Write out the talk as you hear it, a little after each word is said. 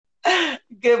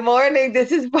Good morning.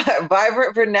 This is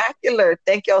Vibrant Vernacular.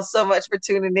 Thank y'all so much for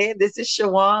tuning in. This is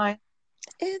Shawan.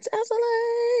 It's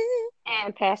Azalea.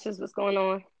 And Pastors, what's going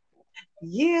on?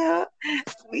 Yeah,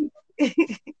 we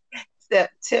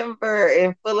September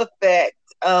in full effect.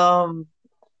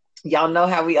 Y'all know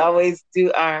how we always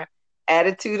do our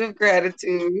attitude of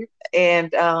gratitude,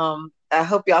 and I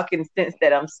hope y'all can sense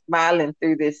that I'm smiling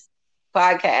through this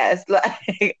podcast.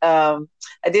 Like,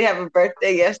 I did have a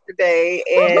birthday yesterday,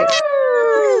 and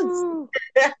Yes. Woohoo!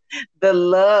 the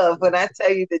love, when I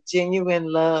tell you the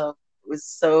genuine love was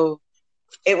so,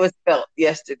 it was felt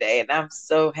yesterday. And I'm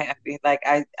so happy. Like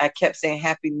I kept saying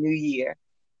Happy New Year.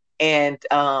 And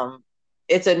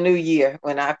it's a new year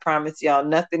when I promise y'all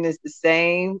nothing is the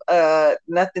same.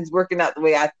 Nothing's working out the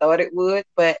way I thought it would,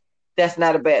 but that's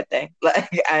not a bad thing. Like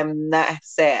I'm not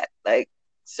sad. Like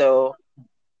so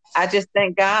I just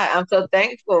thank God. I'm so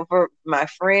thankful for my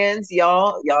friends,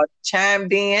 y'all. Y'all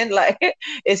chimed in. Like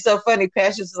it's so funny.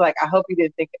 Patience was like, I hope you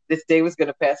didn't think this day was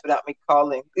gonna pass without me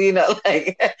calling.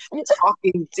 Like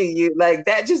talking to you. Like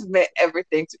that just meant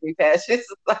everything to me. Patience.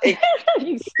 Like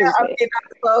You I'm stupid. getting on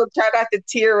the phone, try not to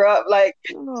tear up. Like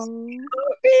Oh,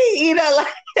 me, like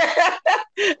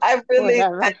I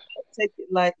Whatever. don't take it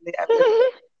lightly. I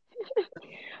really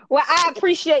Well, I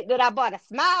appreciate that I brought a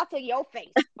smile to your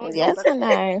face on your yes, I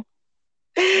birthday.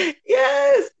 know.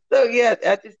 yes. So yeah,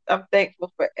 I'm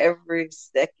thankful for every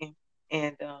second.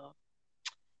 And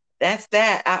that's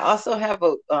that. I also have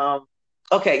a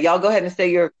okay, y'all go ahead and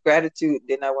say your gratitude,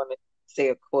 then I want to say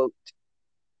a quote.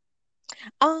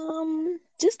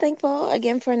 Just thankful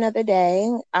again for another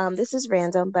day. This is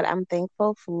random, but I'm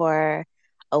thankful for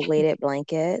a weighted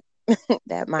blanket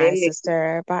that my Hey,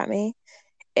 sister bought me.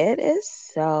 It is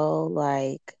so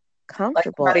like like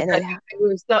comfortable, somebody and hugging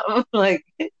you or something. Like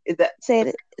is that say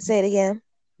it again.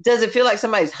 does it feel like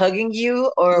somebody's hugging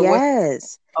you or what's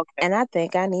Yes. okay. And I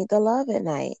think I need the love at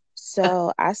night.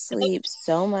 So I sleep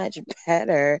so much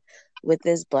better with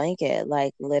this blanket.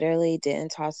 Like literally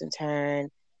didn't toss and turn,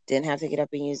 didn't have to get up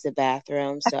and use the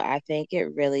bathroom. So I think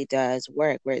it really does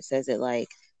work where it says it like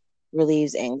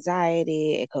relieves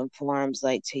anxiety, it conforms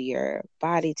like to your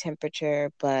body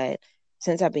temperature. But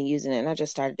since I've been using it and I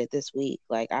just started it this week,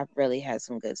 like I've really had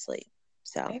some good sleep.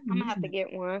 So I'm gonna have to Amen.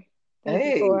 get one. Thank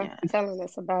you Hey. for yeah. telling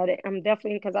us about it. I'm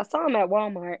definitely because I saw them at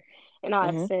Walmart, and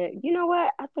I Hmm. said, you know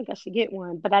what? I think I should get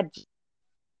one. But I'm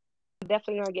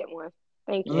definitely gonna get one.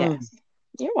 Thank you. Mm. Yes.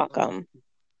 You're welcome.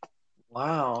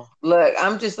 Wow. Look,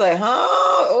 I'm just like, huh?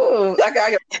 Oh,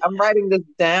 I'm writing this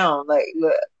down. Like,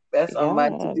 look, that's on my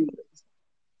Yeah. to-do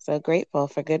So grateful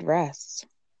for good rest.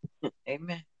 list.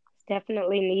 Amen. It's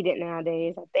definitely needed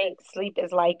nowadays. I think sleep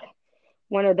is like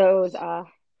one of those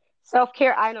self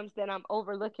care items that I'm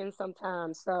overlooking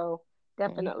sometimes. So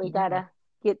definitely Mhm. gotta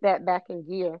get that back in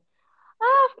gear.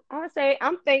 I would say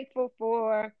I'm thankful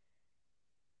for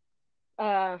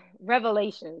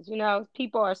revelations. You know,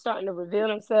 people are starting to reveal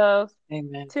themselves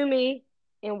Amen. to me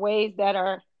in ways that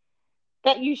are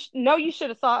that know you should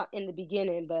have saw in the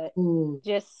beginning, but Mm.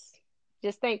 just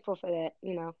just thankful for that.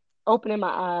 You know, opening my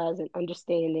eyes and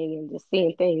understanding and just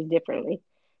seeing things differently.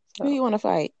 Who So you want to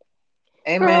fight?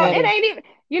 I'm girl, Amen. it ready. ain't even.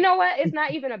 You know what? It's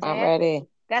not even a I'm bad ready. thing.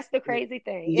 That's the crazy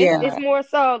thing. It's Yeah. it's Okay. more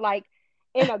so like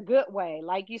in a good way.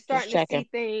 Like you Just starting to checking. see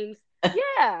things.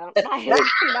 Yeah, like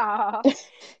nah,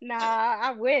 nah.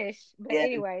 I wish, but Yeah.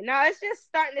 anyway, no. It's just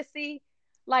starting to see,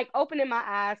 like opening my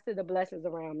eyes to the blessings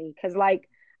around me. Cause like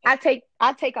I take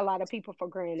a lot of people for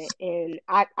granted, and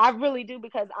I really do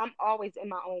because I'm always in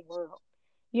my own world.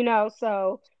 You know,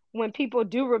 so when people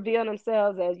do reveal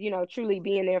themselves as truly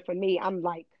being there for me, I'm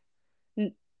like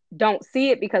don't see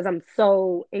it because I'm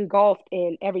so engulfed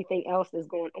in everything else that's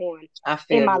going on I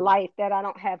in feel my you. life that I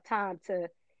don't have time to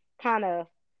kind of,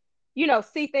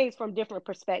 see things from different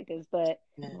perspectives, but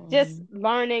just Mhm.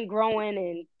 learning, growing,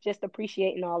 and just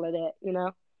appreciating all of that.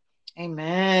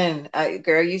 Amen.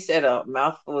 Girl, you said a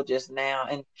mouthful just now.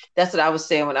 And that's what I was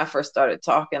saying when I first started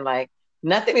talking. Like,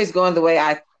 nothing is going the way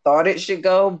I thought it should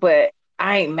go, but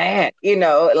I ain't mad.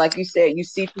 Like you said, you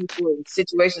see people in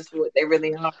situations for what they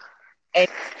really are. And,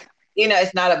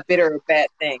 it's not a bitter or bad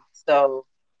thing. So,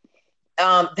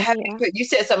 Yeah. you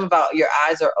said something about your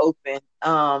eyes are open.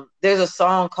 There's a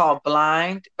song called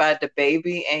Blind by the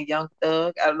Baby and Young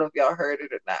Thug. I don't know if y'all heard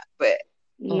it or not, but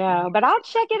No, Mm-mm. but I'll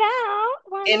check it out.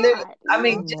 Why and there, not? I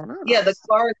mean, yeah, the Yes.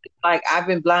 chorus is like, I've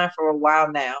been blind for a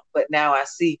while now, but now I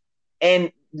see.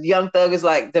 And Young Thug is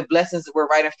like, the blessings were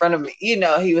right in front of me. He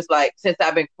was like, since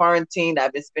I've been quarantined,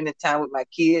 I've been spending time with my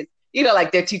kids.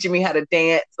 Like they're teaching me how to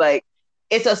dance. Like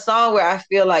it's a song where I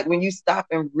feel like when you stop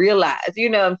and realize, you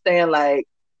know what I'm saying? Like,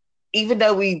 even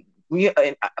though we we,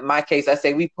 in my case, I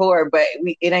say we poor, but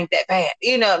it ain't that bad.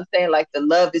 You know what I'm saying? Like the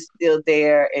love is still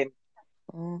there, and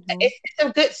it's a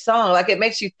good song. Like it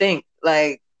makes you think.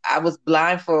 Like I was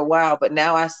blind for a while, but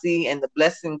now I see, and the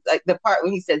blessings, like the part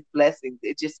when he says blessings,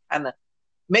 it just kind of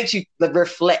makes you like,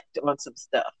 reflect on some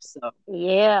stuff. So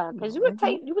Yeah, because you would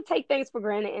take things for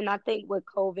granted, and I think with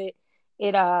COVID,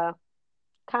 it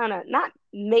kind of not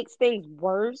makes things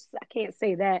worse. I can't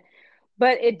say that,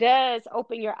 but it does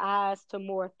open your eyes to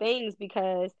more things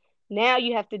because now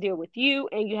you have to deal with you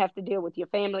and you have to deal with your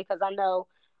family. Because I know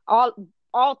all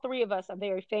all three of us are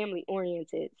very family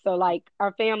oriented, so like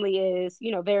our family is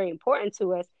very important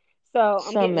to us. So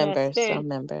I'm Some getting to members, spend. some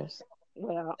members.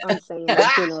 Well, I'm saying in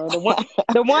general,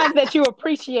 the ones that you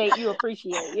appreciate, you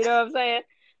appreciate. You know what I'm saying?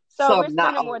 So we're some,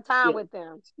 not spending more all. time Yeah. with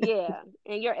them. Yeah.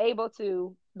 And you're able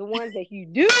to the ones that you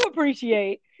do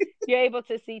appreciate, you're able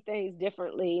to see things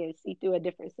differently and see through a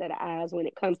different set of eyes when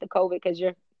it comes to COVID because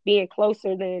you're being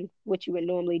closer than what you would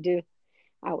normally do,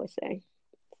 I would say.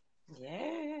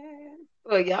 Yeah.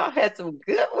 Well, y'all had some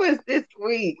good ones this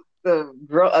week. The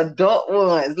adult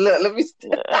ones. Look, let me.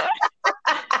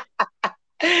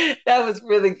 That was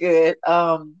really good.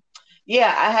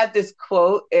 Yeah, I have this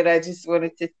quote, and I just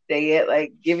wanted to say it,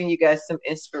 like giving you guys some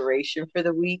inspiration for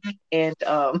the week. And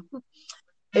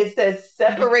it says,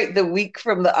 "Separate the weak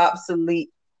from the obsolete,"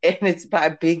 and it's by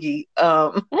Biggie.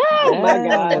 Oh my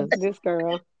God, Yes. this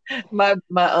girl. my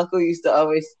uncle used to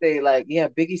always say, like, "Yeah,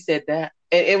 Biggie said that,"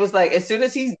 and it was like as soon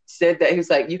as he said that, he was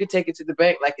like, "You can take it to the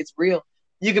bank, like it's real.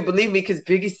 You can believe me because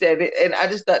Biggie said it," and I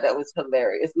just thought that was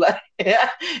hilarious. Like,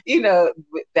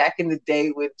 back in the day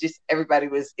when just everybody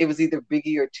it was either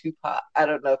Biggie or Tupac. I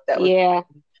don't know if that was, Yeah,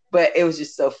 but it was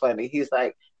just so funny. He was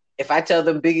like, "If I tell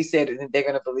them Biggie said it, then they're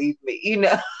gonna believe me."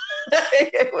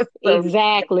 It was so.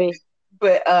 exactly.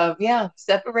 But yeah,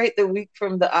 separate the weak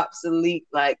from the obsolete.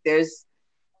 Like,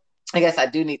 I guess I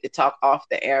do need to talk off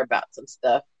the air about some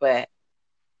stuff, but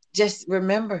just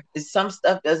remember, some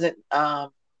stuff doesn't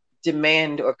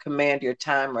demand or command your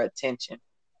time or attention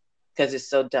because it's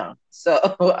so dumb.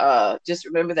 So just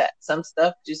remember that some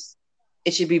stuff just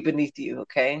it should be beneath you.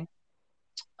 Okay.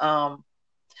 Um,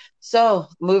 so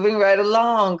moving right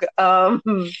along.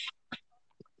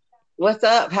 What's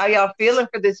up? How y'all feeling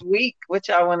for this week? What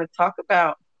y'all want to talk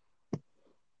about?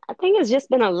 I think it's just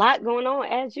been a lot going on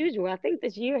as usual. I think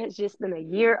this year has just been a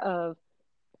year of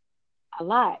a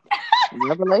lot.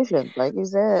 Revelation, like you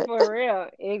said. For real.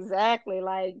 Exactly.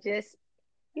 Like just,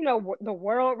 the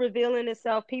world revealing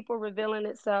itself, people revealing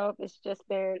itself. It's just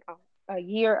been a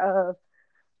year of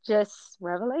just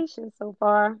revelation so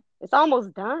far. It's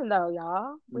almost done though,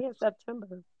 y'all. We in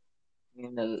September.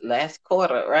 In the last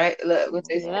quarter, right? Look what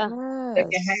they say. Yeah.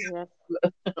 Second Yes. Yes.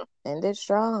 Ended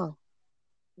strong.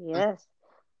 half. Yes.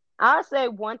 I'll say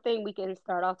one thing we can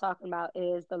start off talking about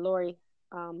is the Lori,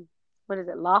 what is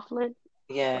it, Laughlin?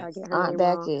 Before I Yes. get her Aunt name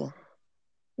wrong. Becky.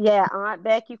 Yeah, Aunt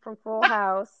Becky from Full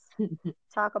House.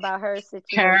 Talk about her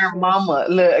Karen situation. Mama.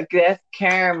 Look, that's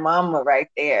Karen Mama right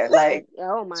there. Like,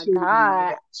 Oh my too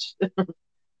God. much.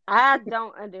 I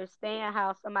don't understand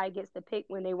how somebody gets to pick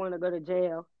when they want to go to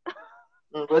jail.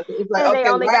 But it's like, And they okay,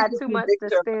 only why got did you 2 months convict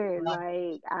to her? spend.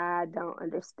 Like, I don't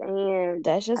understand.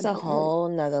 That's I just a don't whole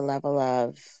nother level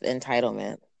of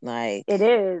entitlement. Like, It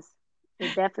is.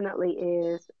 It definitely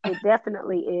is. It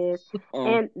definitely is. mm,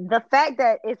 And the fact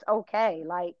that it's okay,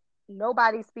 like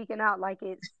nobody's speaking out like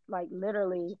it's like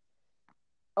literally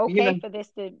You know, okay for this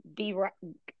to be right.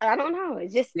 I don't know.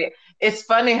 It's just yeah. It's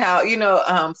funny how,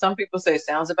 some people say it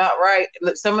sounds about right.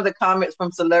 Look, some of the comments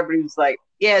from celebrities, like,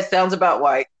 yeah, it sounds about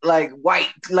white. Like, white.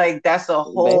 Like, that's a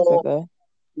whole basically.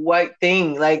 white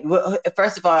thing. Like,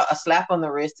 first of all, a slap on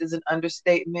the wrist is an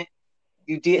understatement.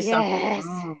 You did something yes.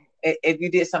 wrong. If you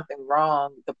did something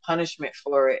wrong, the punishment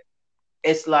for it,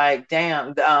 it's like,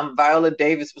 damn. Viola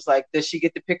Davis was like, does she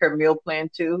get to pick her meal plan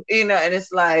too? And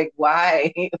it's like,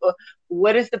 why?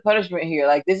 What is the punishment here?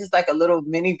 Like, this is like a little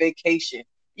mini vacation.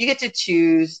 You get to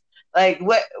choose. Like,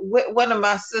 what one of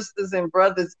my sisters and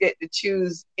brothers get to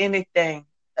choose anything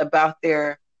about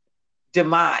their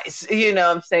demise. You know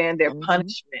what I'm saying? Their Hmm.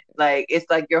 punishment. Like, it's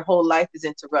like your whole life is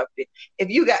interrupted. If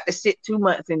you got to sit 2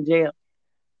 months in jail,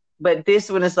 but this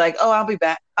one is like, oh, I'll be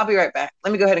back. I'll be right back.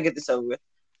 Let me go ahead and get this over with.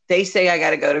 They say I got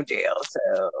to go to jail.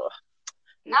 So,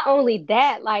 Not only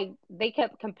that, like they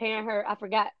kept comparing her. I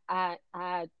forgot. I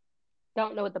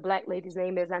don't know what the black lady's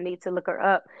name is. I need to look her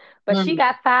up. But she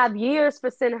got 5 years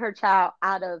for sending her child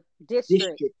out of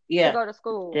district district. to Yeah. go to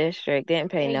school, District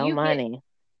didn't pay and no you get money,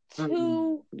 Mm-mm.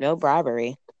 two no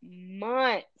bribery.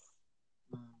 months.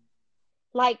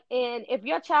 Like, and if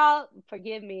your child,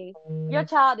 forgive me, your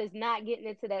child is not getting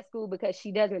into that school because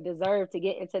she doesn't deserve to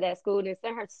get into that school, then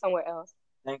send her somewhere else.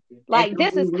 Thank you. And Like, don't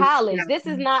this be is college. This is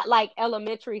wasting not like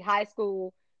elementary, high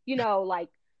school, like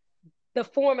the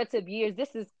formative years.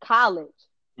 This is college.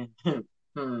 time.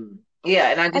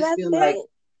 Yeah, and I And just I feel like, think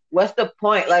what's the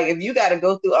point? Like, if you got to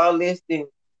go through all this, then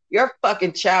your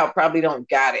fucking child probably don't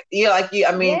got it. Like you.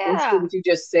 I mean, it's Yeah. what you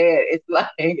just said. It's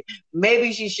like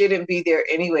maybe she shouldn't be there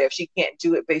anyway if she can't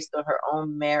do it based on her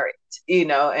own merit.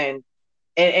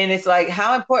 And it's like,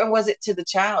 how important was it to the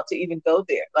child to even go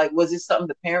there? Like, was it something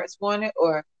the parents wanted,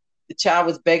 or the child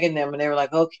was begging them and they were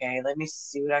like, okay, let me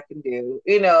see what I can do,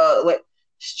 what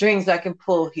strings I can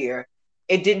pull here.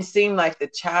 It didn't seem like the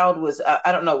child was,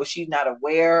 I don't know, was she not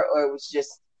aware, or it was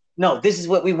just, no, this is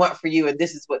what we want for you and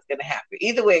this is what's going to happen.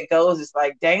 Either way it goes, it's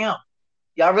like, damn,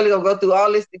 y'all really gonna go through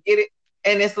all this to get it?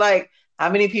 And it's like, how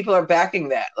many people are backing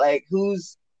that? Like, who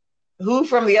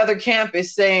from the other camp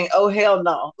is saying, oh, hell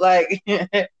no? Like,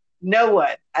 no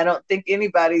one. I don't think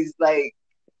anybody's like,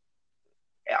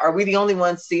 are we the only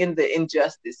ones seeing the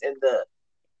injustice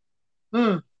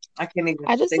and I can't even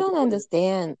I just think don't of what it is.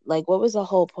 understand, like, what was the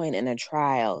whole point in a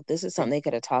trial? This is something they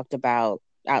could have talked about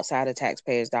outside of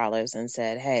taxpayers' dollars and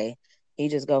said, hey, he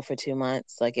just go for 2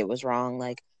 months, like it was wrong.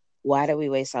 Like, why did we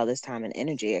waste all this time and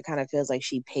energy? It kind of feels like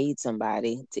she paid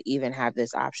somebody to even have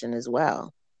this option as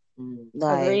well. Mm.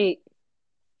 Like, Agreed.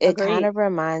 it kind Agreed. of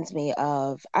reminds me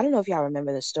of, I don't know if y'all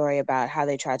remember the story about how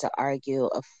they tried to argue,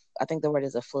 I think the word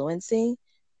is affluency,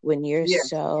 when you're Yes.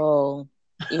 so,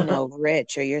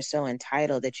 rich or you're so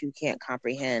entitled that you can't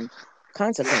comprehend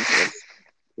consequences.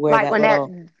 Where Like that when that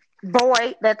little,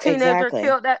 boy, that teenager exactly,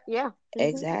 killed that. Yeah.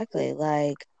 exactly.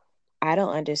 Like, I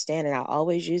don't understand. And I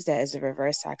always use that as a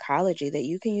reverse psychology that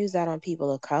you can use that on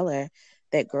people of color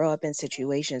that grow up in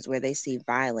situations where they see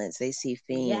violence, they see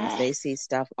fiends, they Yes. see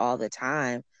stuff all the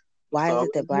time. It's Why is it always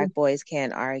that Black boys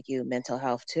can't argue mental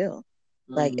health too?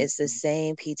 Like, mm. it's the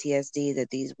same PTSD that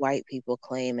these white people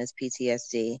claim as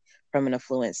PTSD from an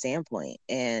affluent standpoint.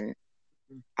 And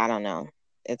I don't know,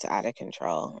 it's out of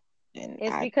control. And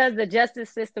It's because the justice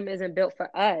system isn't built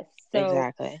for us. So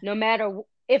exactly. no matter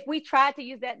if we tried to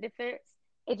use that defense,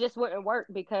 it just wouldn't work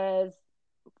because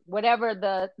whatever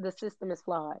the system is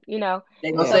flawed. They're gonna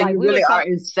So Yeah, say like you we were really are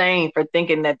talking. insane for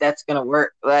thinking that that's gonna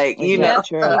work. Like, that's Yep,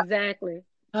 true. exactly.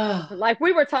 Like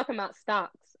we were talking about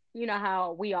stocks. You know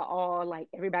how we are all like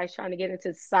everybody's trying to get into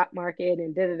the stock market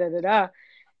and da da da da da.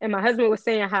 And my husband was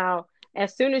saying how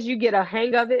as soon as you get a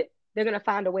hang of it, they're gonna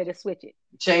find a way to switch it.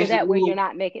 So change the that way you're rules.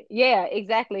 not making, yeah,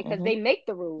 exactly, because Hmm. they make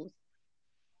the rules.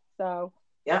 So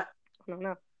Yeah. I don't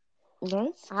know.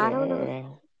 That's I don't know. scary.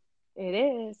 It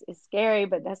is. It's scary,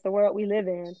 but that's the world we live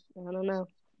in. I don't know.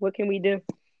 What can we do?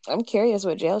 I'm curious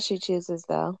what jail she chooses,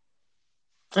 though.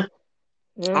 I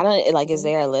Yeah. don't like, is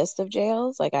Yeah. there a list of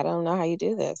jails? Like, I don't know how you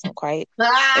do this. I'm quite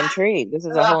intrigued. This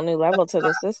is a whole new level to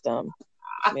the system,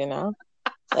 you know?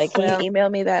 Like, can you Well, email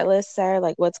me that list, sir?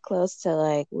 Like, what's close to,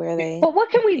 like, where they, but what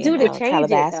can we do to change it though?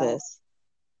 Calabasas?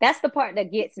 That's the part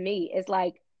that gets me. It's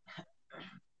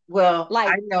Well, I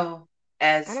like know I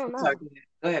as don't sorry, know.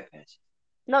 go ahead, Patch.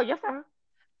 No, you're fine.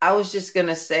 I was just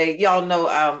gonna say, y'all know,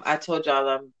 I told y'all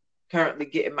I'm currently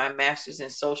getting my master's in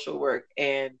social work,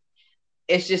 and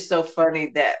it's just so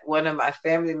funny that one of my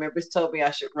family members told me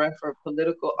I should run for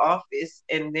political office,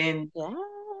 and then Yeah.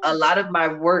 a lot of my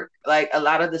work, like a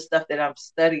lot of the stuff that I'm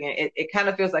studying, it kind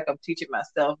of feels like I'm teaching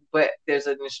myself, but there's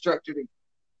an instructor to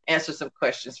answer some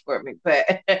questions for me.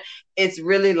 But it's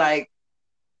really like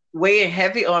weighing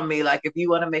heavy on me. Like, if you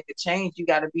want to make a change, you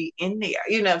got to be in there.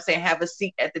 You know what I'm saying? Have a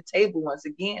seat at the table once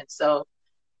again. So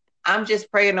I'm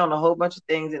just praying on a whole bunch of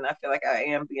things, and I feel like I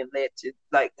am being led to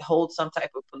like hold some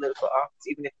type of political office,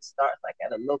 even if it starts like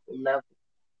at a local level.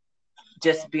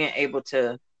 Just being able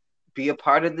to be a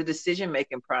part of the decision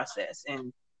making process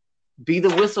and be the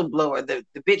whistleblower, the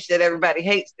bitch that everybody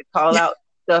hates, to call out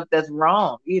stuff that's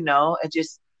wrong, and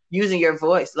just using your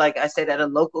voice, like I said, at a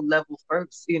local level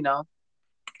first.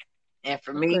 And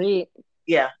for me, Agreed.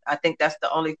 yeah, I think that's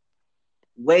the only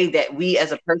way that we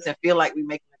as a person feel like we're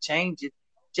making a change. Is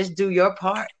just do your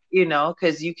part,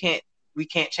 because we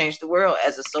can't change the world.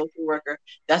 As a social worker,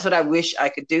 that's what I wish I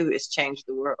could do, is change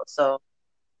the world. So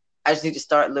I just need to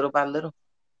start little by little.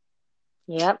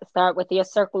 Yep. Start with your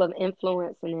circle of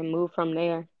influence and then move from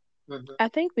there. Mm-hmm. I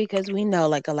think because we know,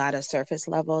 like, a lot of surface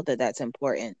level that's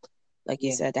important, like you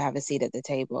Yeah. said, to have a seat at the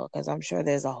table. Because I'm sure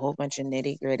there's a whole bunch of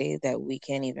nitty gritty that we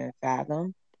can't even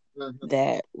fathom Mm-hmm.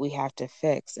 that we have to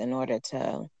fix in order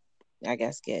to, I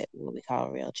guess, get what we call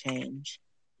real change.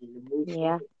 Move Yeah.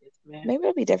 forward. Yes, man. Maybe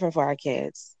it'll be different for our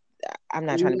kids. I'm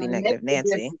not We trying to be gotta make negative the Nancy,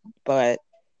 difference. but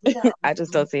I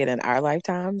just don't see it in our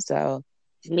lifetime. So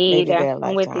Me maybe either. their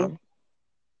I'm with you. lifetime.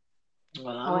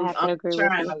 Well, I would have I'm to agree with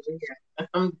trying you. over here.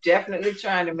 I'm definitely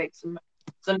trying to make some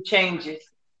changes.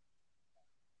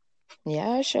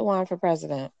 Yeah, Shawan for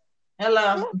president.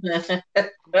 Hello. I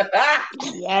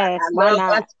Yes, why love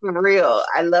us not? for real.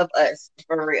 I love us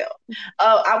for real.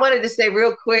 Oh, I wanted to say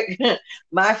real quick,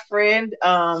 my friend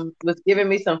was giving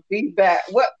me some feedback.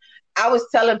 What I was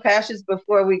telling Passions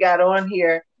before we got on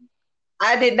here,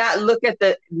 I did not look at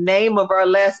the name of our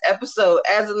last episode.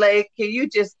 Azalea, can you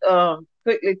just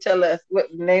quickly tell us what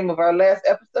the name of our last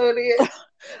episode is?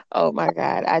 Oh my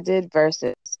God. I did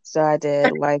versus. So I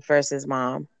did wife versus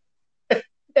mom.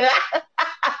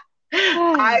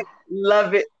 I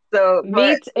love it so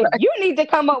much. You need to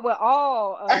come up with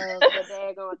all of the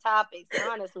daggone topics,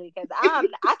 honestly, because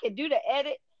I can do the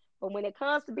edit, but when it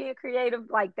comes to being creative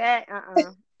like that,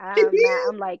 I'm not.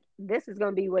 I'm like, this is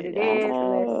gonna be what it is, and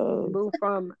let's Yes. move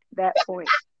from that point.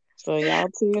 So y'all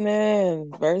tune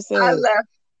in. I Versus. laughed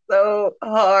so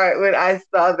hard when I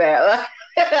saw that.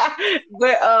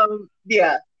 But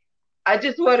yeah, I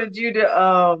just wanted you to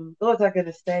what was I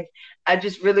gonna say? I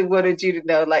just really wanted you to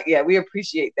know, like, yeah, we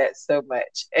appreciate that so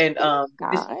much. And just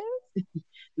God.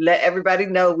 let everybody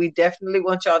know we definitely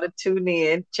want y'all to tune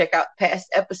in, check out past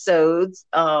episodes.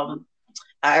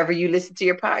 However you listen to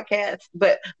your podcast.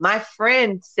 But my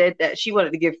friend said that she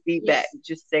wanted to give feedback,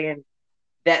 just saying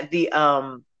that the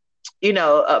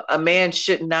a man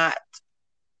should not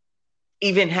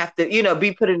even have to,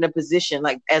 be put in a position,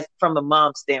 like, as from a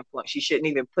mom standpoint, she shouldn't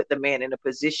even put the man in a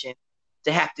position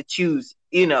to have to choose,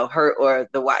 her or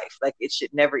the wife. Like, it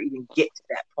should never even get to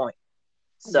that point.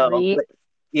 So, Agreed. but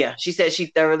yeah, she said she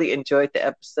thoroughly enjoyed the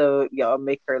episode. Y'all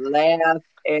make her laugh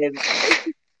and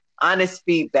honest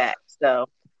feedback. So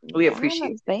we appreciate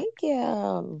Yes, thank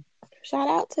you. Shout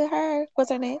out to her.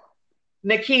 What's her name?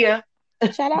 Nakia.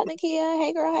 Shout out Nakia.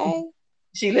 Hey girl, hey.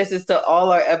 She listens to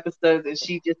all our episodes and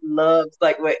she just loves,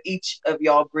 like, what each of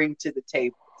y'all bring to the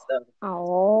table. So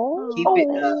Oh, keep it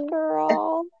Thanks, up.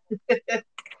 girl.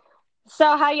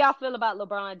 so how y'all feel about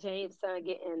LeBron James' son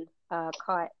getting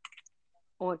caught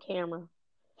on camera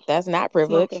That's not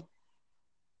privilege. smoking?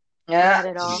 Yeah. Not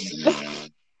at all.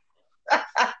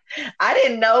 I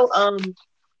didn't know.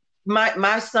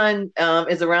 My son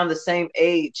is around the same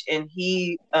age, and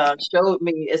he showed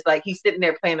me. It's like he's sitting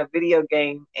there playing a video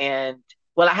game, and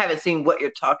well, I haven't seen what you're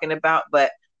talking about,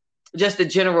 but just the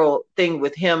general thing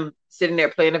with him sitting there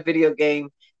playing a video game.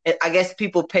 I guess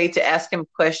people pay to ask him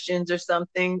questions or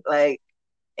something, like,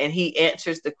 and he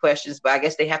answers the questions, but I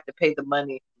guess they have to pay the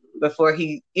money before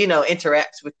he,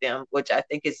 interacts with them, which I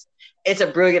think it's a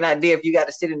brilliant idea if you got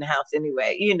to sit in the house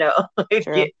anyway, get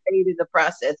True. paid in the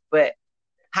process. But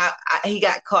he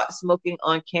got caught smoking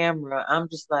on camera. I'm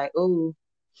just like, ooh,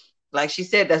 like she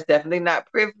said, that's definitely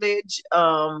not privilege.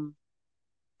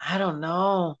 I don't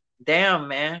know. Damn,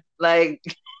 man. Like,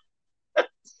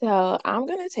 So I'm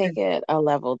gonna take it a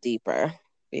level deeper yeah.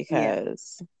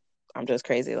 because I'm just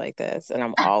crazy like this and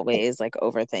I'm always like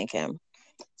overthinking.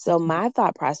 So my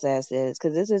thought process is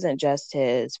because this isn't just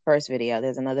his first video.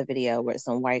 There's another video where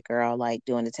some white girl like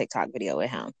doing a TikTok video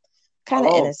with him. Kind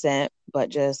of Oh, innocent, but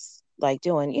just like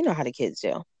doing, how the kids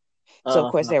do. So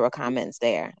of course uh-huh. there were comments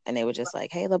there and they were just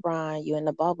like, hey LeBron, you in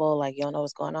the bubble, like you don't know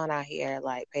what's going on out here,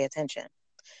 like pay attention.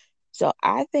 So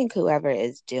I think whoever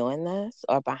is doing this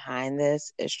or behind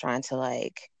this is trying to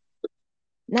like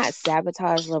not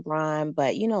sabotage LeBron,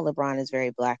 but LeBron is very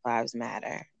Black Lives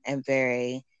Matter and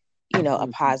very, a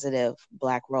positive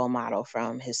Black role model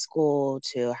from his school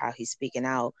to how he's speaking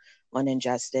out on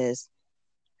injustice.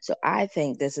 So I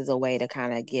think this is a way to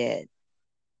kind of get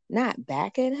not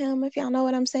back at him, if y'all know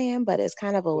what I'm saying, but it's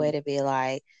kind of a way to be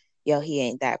like, yo, he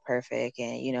ain't that perfect,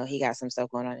 and he got some stuff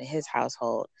going on in his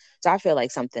household. So I feel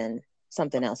like something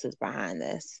else is behind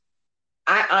this.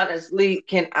 I honestly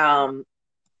can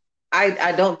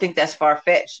I don't think that's far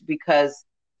fetched because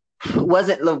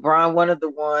wasn't LeBron one of the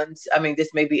ones? I mean, this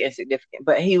may be insignificant,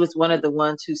 but he was one of the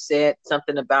ones who said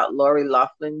something about Lori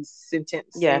Loughlin's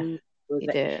sentencing. He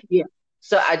did. Yeah.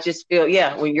 So I just feel,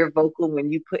 yeah, when you're vocal,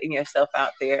 when you putting yourself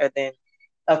out there, then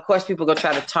of course people are gonna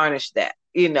try to tarnish that,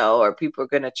 or people are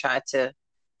gonna try to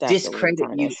Definitely discredit you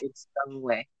tarnish. in some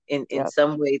way. In Yep.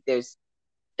 some way, there's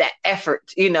that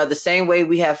effort. The same way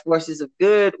we have forces of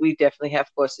good, we definitely have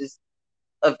forces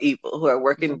of evil who are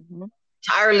working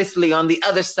tirelessly on the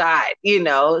other side,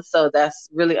 so that's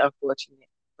really unfortunate.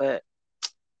 But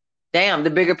damn, the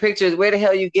bigger picture is where the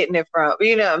hell are you getting it from?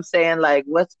 You know what I'm saying? Like,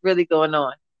 what's really going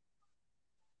on?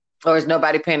 Or is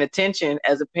nobody paying attention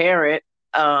as a parent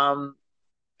for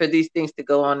these things to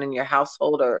go on in your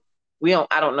household? Or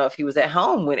I don't know if he was at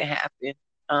home when it happened.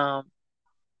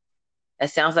 That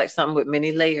sounds like something with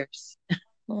many layers.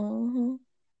 Mm-hmm.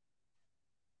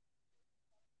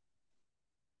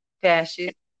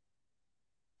 Cassius.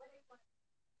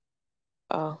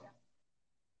 Oh,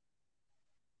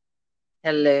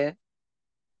 Hello.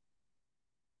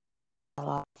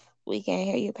 we can't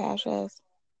hear you, Pashas.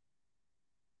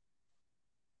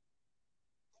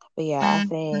 But yeah, I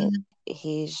think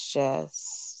he's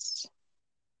just,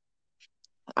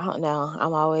 I don't know.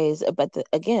 I'm always, but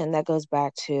again, that goes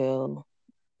back to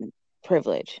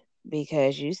privilege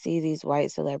because you see these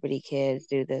white celebrity kids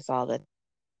do this all the time.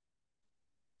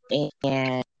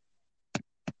 And,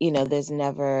 there's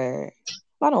never,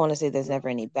 I don't want to say there's never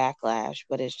any backlash,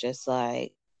 but it's just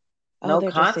like, oh, No they're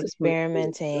just consequences.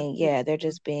 experimenting. Yeah, they're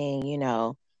just being,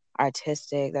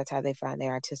 artistic. That's how they find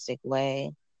their artistic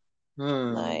way.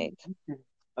 Like,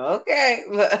 Okay.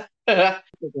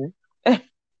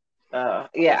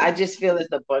 Yeah, I just feel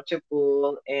it's a bunch of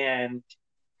bull. And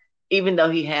even though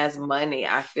he has money,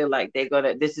 I feel like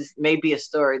this is maybe a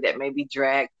story that may be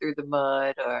dragged through the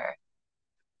mud or,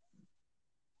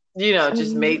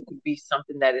 just made to be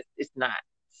something that it's not.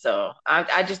 So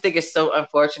I just think it's so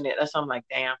unfortunate. That's why I'm like,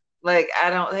 damn. Like, I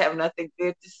don't have nothing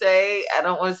good to say. I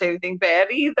don't want to say anything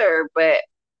bad either, but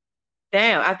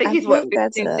damn, I think I he's what, think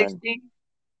 15, 16?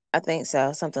 I think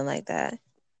so, something like that.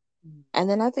 And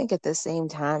then I think at the same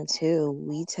time too,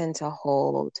 we tend to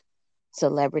hold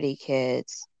celebrity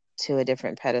kids to a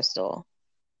different pedestal.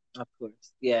 Of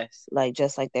course, yes. Like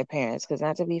just like their parents. Because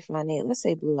not to be funny, let's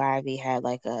say Blue Ivy had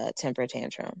like a temper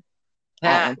tantrum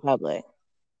out in public.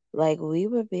 Like we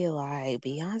would be like,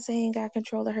 Beyonce ain't got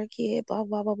control of her kid, blah,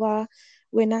 blah, blah, blah.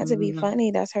 We're not to be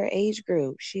funny. That's her age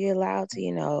group. She allowed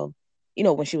to,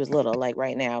 when she was little, like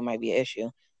right now it might be an issue.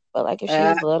 But like if she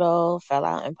was little, fell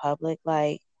out in public,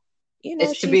 like,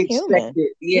 it's to she's be human. expected.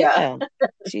 Yeah.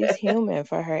 She's human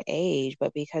for her age,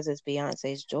 but because it's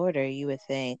Beyonce's daughter, you would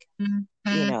think,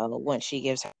 once she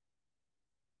gives her,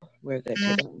 we're good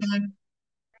to go.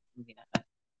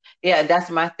 Yeah, that's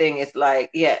my thing. It's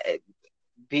like,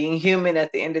 being human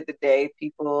at the end of the day,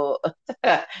 people,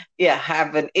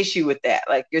 have an issue with that.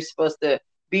 Like, you're supposed to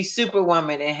be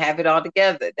Superwoman and have it all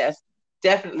together. That's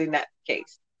definitely not the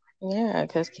case. Yeah,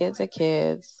 because kids are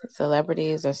kids.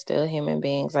 Celebrities are still human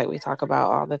beings, like we talk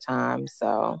about all the time.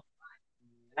 So,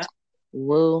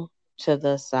 woo to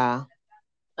the side.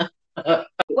 Well,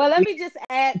 let me just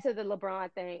add to the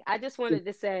LeBron thing. I just wanted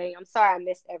to say, I'm sorry I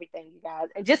missed everything, you guys,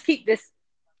 and just keep this,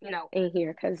 in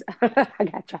here because I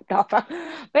got dropped off. But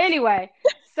anyway,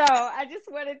 so I just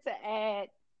wanted to add,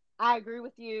 I agree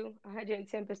with you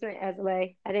 110% as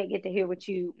I didn't get to hear what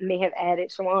you may have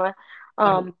added, Shawan.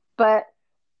 But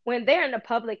when they're in the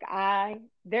public eye,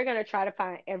 they're going to try to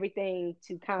find everything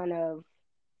to kind of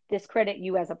discredit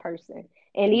you as a person.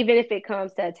 And even if it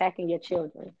comes to attacking your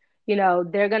children,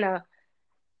 they're going to,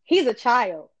 he's a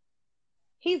child.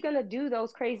 He's going to do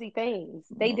those crazy things.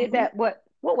 They did that. What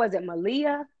was it,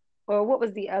 Malia? Or what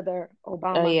was the other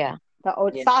Obama? Oh,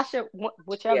 yeah. Sasha,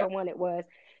 whichever one it was.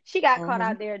 She got caught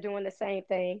out there doing the same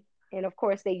thing. And of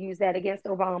course, they used that against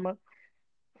Obama.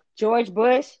 George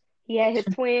Bush, he had his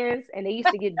twins, and they used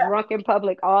to get drunk in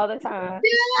public all the time.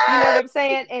 You know what I'm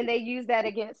saying? And they used that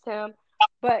against him.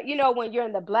 But when you're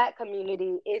in the Black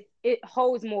community, it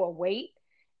holds more weight.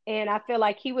 And I feel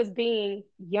like he was being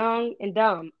young and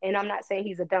dumb. And I'm not saying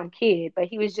he's a dumb kid, but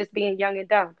he was just being young and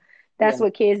dumb. That's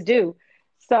what kids do.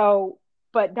 So,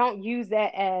 but don't use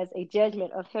that as a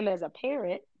judgment of him as a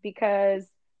parent, because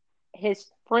his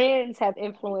friends have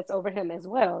influence over him as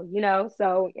well,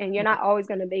 So, and you're not always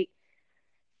going to make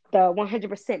the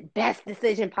 100% best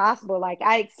decision possible. Like,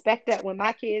 I expect that with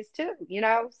my kids too,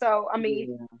 So, I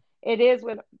mean, it is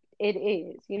what it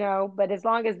is, But as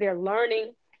long as they're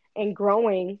learning and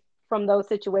growing from those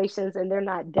situations and they're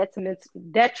not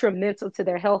detrimental to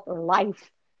their health or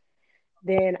life,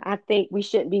 then I think we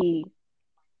shouldn't be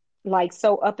like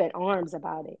so up in arms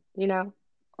about it,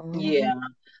 Yeah.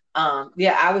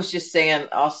 I was just saying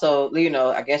also,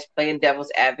 I guess playing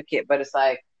devil's advocate, but it's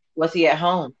like, was he at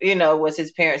home? Was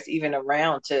his parents even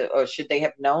around or should they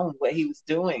have known what he was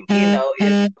doing?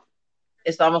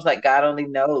 It's almost like God only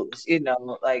knows,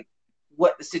 like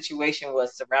what the situation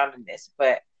was surrounding this.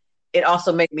 But it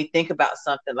also made me think about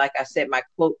something. Like I said, my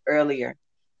quote earlier,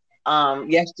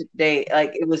 yesterday,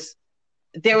 like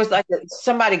there was like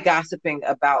somebody gossiping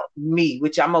about me,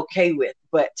 which I'm okay with,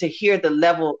 but to hear the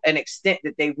level and extent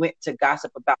that they went to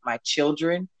gossip about my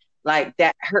children, like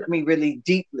that hurt me really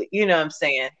deeply. You know what I'm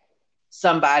saying?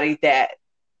 Somebody that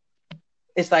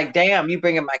it's like, damn, you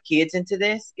bringing my kids into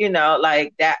this,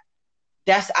 like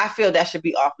I feel that should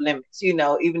be off limits,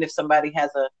 even if somebody has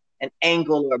an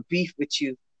angle or beef with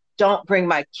you, don't bring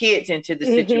my kids into the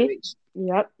situation.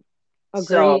 Yep.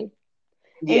 So Agreed.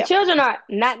 And yeah, children are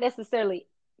not necessarily,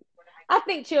 I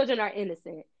think children are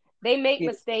innocent. They make yeah,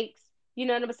 mistakes, you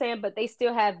know what I'm saying, but they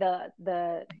still have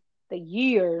the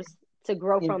years to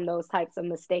grow yeah, from those types of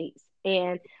mistakes.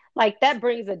 And like that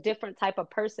brings a different type of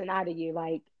person out of you.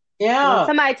 Like when yeah,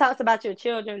 somebody talks about your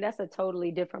children, that's a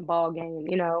totally different ball game,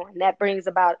 and that brings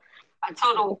about a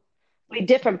totally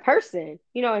different person,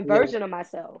 and yeah, version of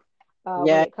myself when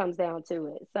yeah, it comes down to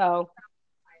it. So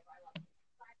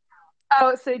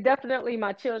definitely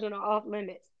my children are off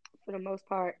limits for the most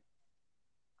part.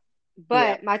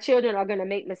 yeah. But my children are going to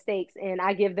make mistakes and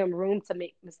I give them room to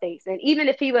make mistakes. And even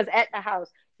if he was at the house,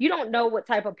 you don't know what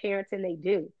type of parenting they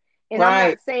do. And I'm Right.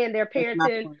 not saying their That's my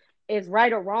parenting point. is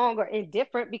right or wrong or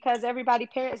indifferent because everybody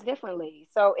parents differently.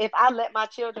 So if I let my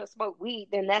children smoke weed,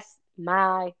 then that's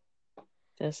my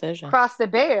Decision. cross to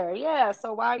bear. Yeah.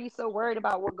 So why are you so worried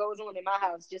about what goes on in my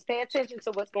house? Just pay attention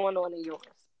to what's going on in yours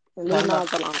and leave Hello. mine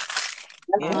alone.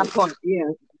 That's Yeah. my point.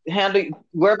 Yeah.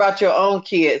 Worry about your own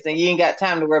kids and you ain't got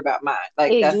time to worry about mine.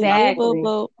 Like that's Boop, my boop, boop, Exactly.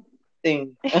 boop.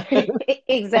 thing.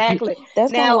 Exactly.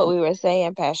 That's kind of what Now, we were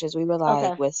saying, Passions. We were like,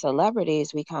 okay, with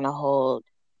celebrities, we kind of hold,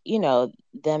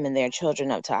 them and their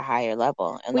children up to a higher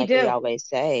level. And we like we do. always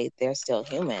say, they're still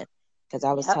human. Because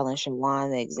I was Yep. telling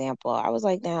Siobhan the example. I was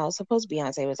like, now, suppose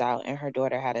Beyonce was out and her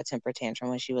daughter had a temper tantrum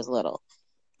when she was little.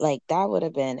 Like, that would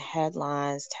have been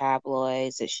headlines,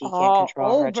 tabloids, that she can't All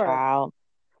control her over. child.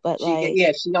 But, like,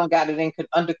 She don't got it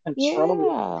under control like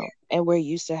yeah. And we're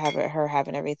used to her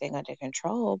having everything under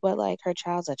control, but like her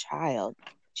child's a child.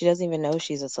 She doesn't even know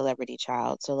she's a celebrity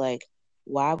child. So like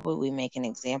why would we make an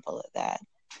example of that?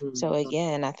 that. So Mhm.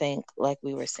 again, I think like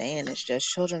we were saying, it's just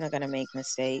children are gonna make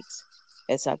mistakes.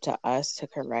 It's up to us to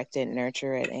correct it,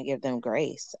 nurture it, and give them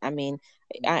grace. I mean,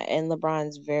 and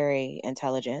LeBron's very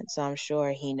intelligent, so I'm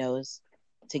sure he knows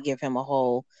to give him a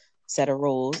whole set of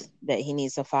rules that he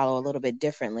needs to follow a little bit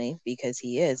differently because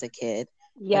he is a kid.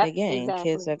 But Yep, again,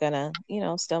 kids exactly. are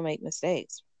gonna, still make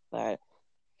mistakes. But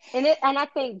And I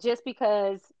think just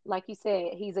because, like you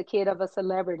said, he's a kid of a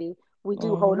celebrity, we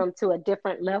do hold hmm him to a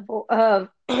different level of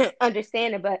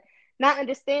understanding. But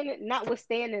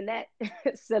notwithstanding that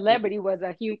celebrity was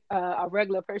a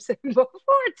regular person before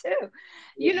too.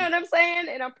 You know Yeah. what I'm saying?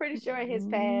 And I'm pretty sure in his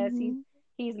past, he's hmm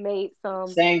he's made some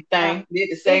Same uh, thing.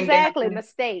 Did the same damn exactly thing.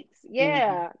 mistakes. Mhm.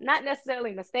 Yeah, not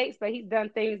necessarily mistakes, but he's done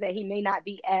things that he may not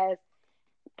be as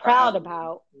proud Proud.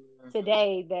 about Mhm.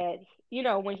 today that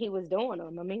when he was doing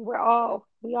them. I mean, we all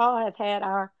have had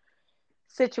our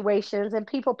situations and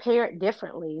people parent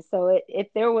differently. So if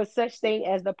there was such thing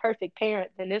as the perfect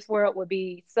parent, then this world would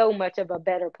be so much of a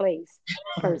better place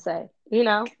per se.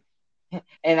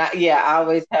 And I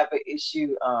always have an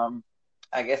issue.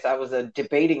 I guess I was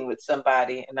debating with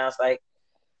somebody, and I was like,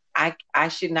 I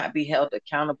should not be held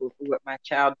accountable for what my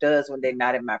child does when they're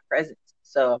not in my presence.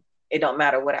 So it don't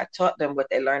matter what I taught them, what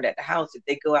they learned at the house. If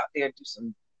they go out there and do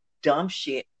some dumb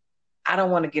shit, I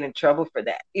don't want to get in trouble for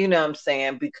that. You know what I'm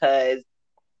saying? Because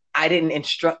I didn't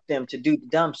instruct them to do the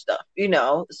dumb stuff.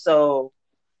 So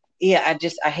yeah,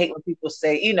 I hate when people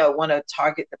say, want to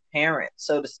target the parent,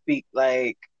 so to speak,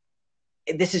 like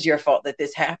this is your fault that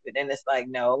this happened. And it's like,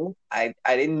 no, I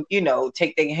didn't,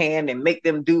 take their hand and make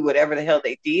them do whatever the hell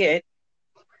they did.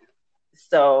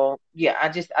 So yeah,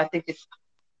 I think it's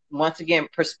once again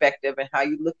perspective and how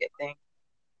you look at things.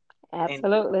 And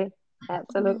Absolutely.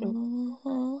 Absolutely.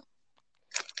 hmm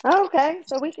Okay,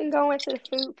 so we can go into the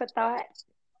food for thought.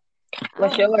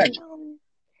 what's your Um, Um,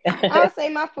 I would say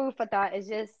my food for thought is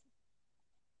just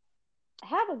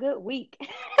have a good week.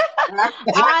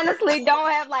 I honestly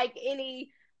don't have like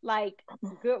any like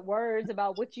good words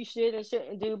about what you should and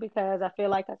shouldn't do because I feel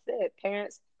like I said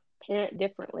parents parent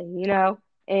differently,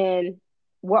 and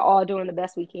we're all doing the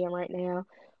best we can right now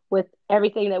with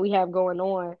everything that we have going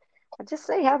on. I just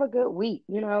say have a good week,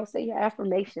 say your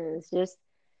affirmations, just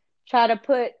try to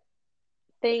put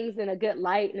things in a good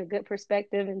light and a good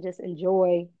perspective and just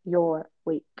enjoy your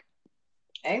week.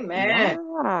 Amen.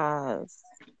 yes.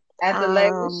 As the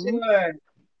label Um, should.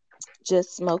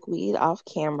 just smoke weed off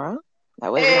camera.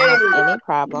 That way we don't Hey, have any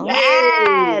problems. yay.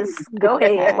 Yes, go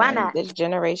ahead. Why Okay. not? This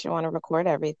generation want to record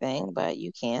everything, but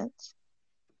you can't.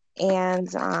 And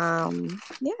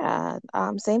yeah,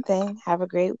 same thing. Have a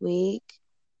great week.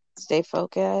 Stay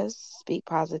focused. Speak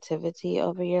positivity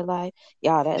over your life.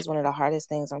 Y'all, that is one of the hardest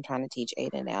things I'm trying to teach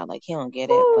Aiden now. Like he don't get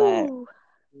it, but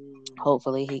Woo.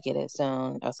 hopefully he get it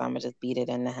soon. Else I'm gonna just beat it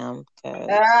into him because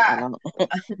I Ah, don't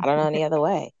I don't know any other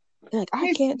way. Like I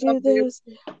he's can't so do this.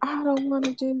 beautiful. I don't want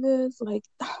to do this. Like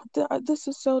this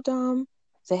is so dumb.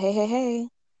 Say hey hey hey.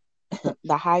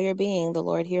 The higher being, the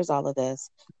Lord hears all of this.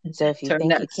 So if you Turn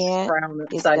think you that can't, frown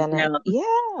He's upside gonna, down.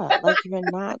 yeah, like you're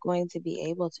not going to be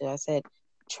able to. I said,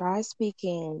 try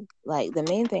speaking. Like the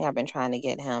main thing I've been trying to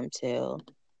get him to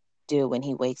do when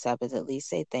he wakes up is at least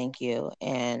say thank you.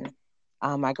 And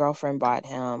my girlfriend bought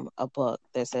him a book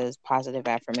that says Positive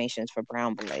Affirmations for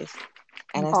Brown Boys.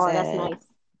 And I Oh, that's said, nice.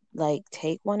 like,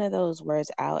 take one of those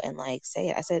words out and like say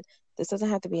it. I said, this doesn't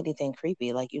have to be anything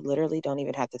creepy. Like, you literally don't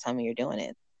even have to tell me you're doing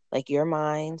it. Like, your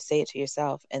mind, say it to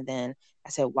yourself. And then I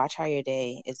said, watch how your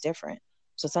day is different.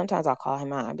 So sometimes I'll call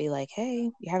him out and be like, hey,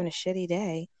 you're having a shitty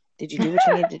day. Did you do what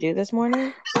you needed to do this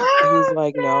morning? And he's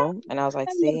like, no. And I was like,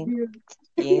 I love see, you.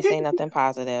 you ain't saying nothing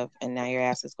positive. And now your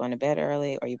ass is going to bed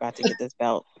early or you about to get this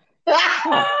belt. Yeah,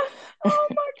 Oh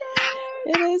my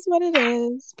it is what it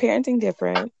is. Parenting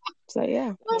different. So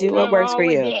yeah, God. do what Nothing works for wrong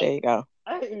with you. that. There you go.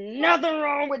 Ain't nothing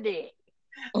wrong with that.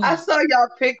 I saw y'all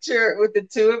picture with the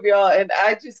two of y'all, and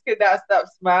I just could not stop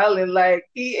smiling. Like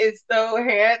he is so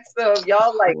handsome.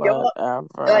 Y'all like I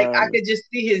Whatever. could just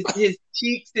see his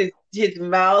cheeks, his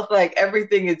mouth, like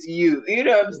everything is you. You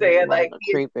know what I'm saying? Like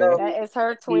he is Creepy. so That is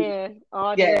her cute. twin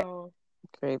all day Yeah. long.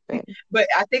 Creepy. But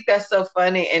I think that's so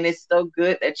funny, and it's so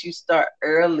good that you start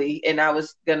early. And I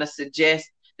was gonna suggest,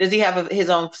 does he have his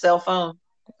own cell phone?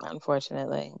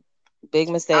 Unfortunately. Big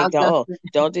I mistake. was gonna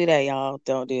Don't do that, y'all.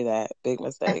 Don't do that. Big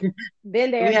mistake.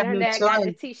 Been we there, have done no that. Got the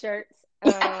choice. t-shirts. We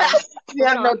Hold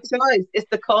have no on. choice. It's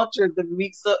the culture, the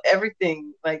meat, so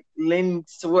everything like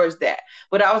leans towards that.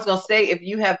 But I was gonna say, if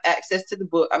you have access to the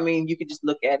book, I mean, you could just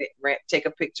look at it, take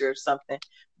a picture or something.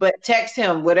 But text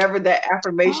him whatever that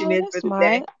affirmation Oh, is that's for the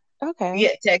day. smart. Okay. Yeah,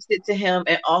 text it to him.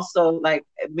 And also, like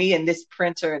me and this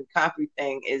printer and copy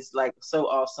thing is like so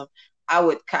awesome. I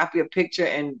would copy a picture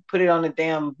and put it on the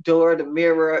damn door, the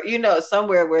mirror,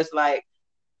 somewhere where it's like,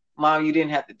 Mom, you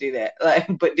didn't have to do that. Like,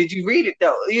 but did you read it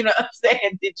though? You know what I'm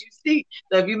saying? Did you see?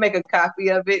 So if you make a copy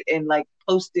of it and like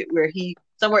post it where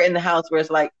somewhere in the house where it's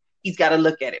like he's got to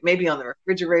look at it, maybe on the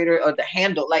refrigerator or the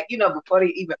handle, like before they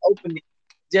even open it,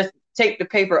 just take the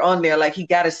paper on there. Like he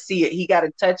got to see it, he got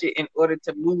to touch it in order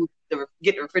to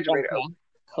get the refrigerator Okay. open.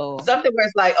 Cool. Something where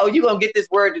it's like, oh, you're gonna get this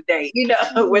word today.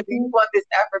 Whether you Mhm. want this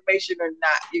affirmation or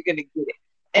not, you're gonna get it.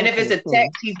 And if it's Okay, a cool.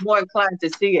 text, he's more inclined to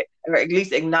see it or at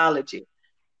least acknowledge it.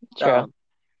 True. So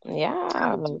I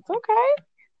Yeah. would do Okay.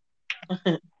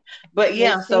 that. But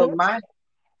yeah, Makes so sense. my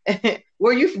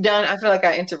were you done? I feel like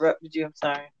I interrupted you. I'm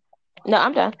sorry. No,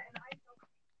 I'm done.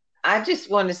 I just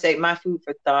want to say my food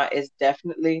for thought is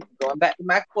definitely going back to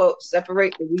my quote,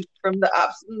 separate the wheat from the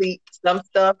obsolete. Some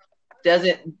stuff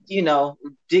doesn't,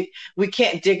 we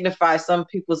can't dignify some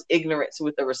people's ignorance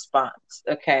with a response.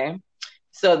 Okay.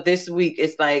 So this week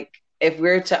it's like if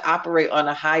we're to operate on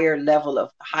a higher level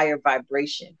of higher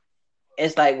vibration,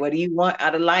 it's like, what do you want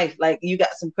out of life? Like you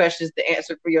got some questions to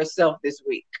answer for yourself this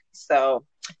week. So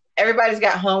everybody's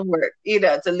got homework,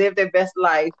 to live their best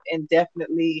life and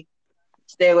definitely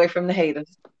stay away from the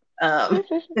haters. Um,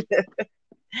 so,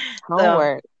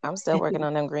 Homework. I'm still working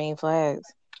on them green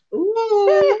flags.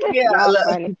 ooh, yeah, Y'all look,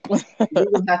 funny. we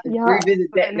will have to Y'all revisit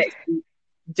that funny. next week.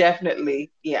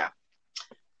 Definitely, yeah.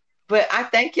 But I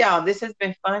thank y'all. This has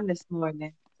been fun this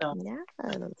morning. So,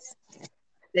 Yes.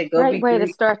 say go Great be way to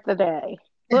great. start the day.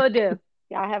 Will do.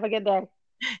 Y'all have a good day.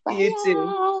 Bye, You too.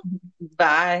 y'all.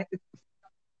 Bye.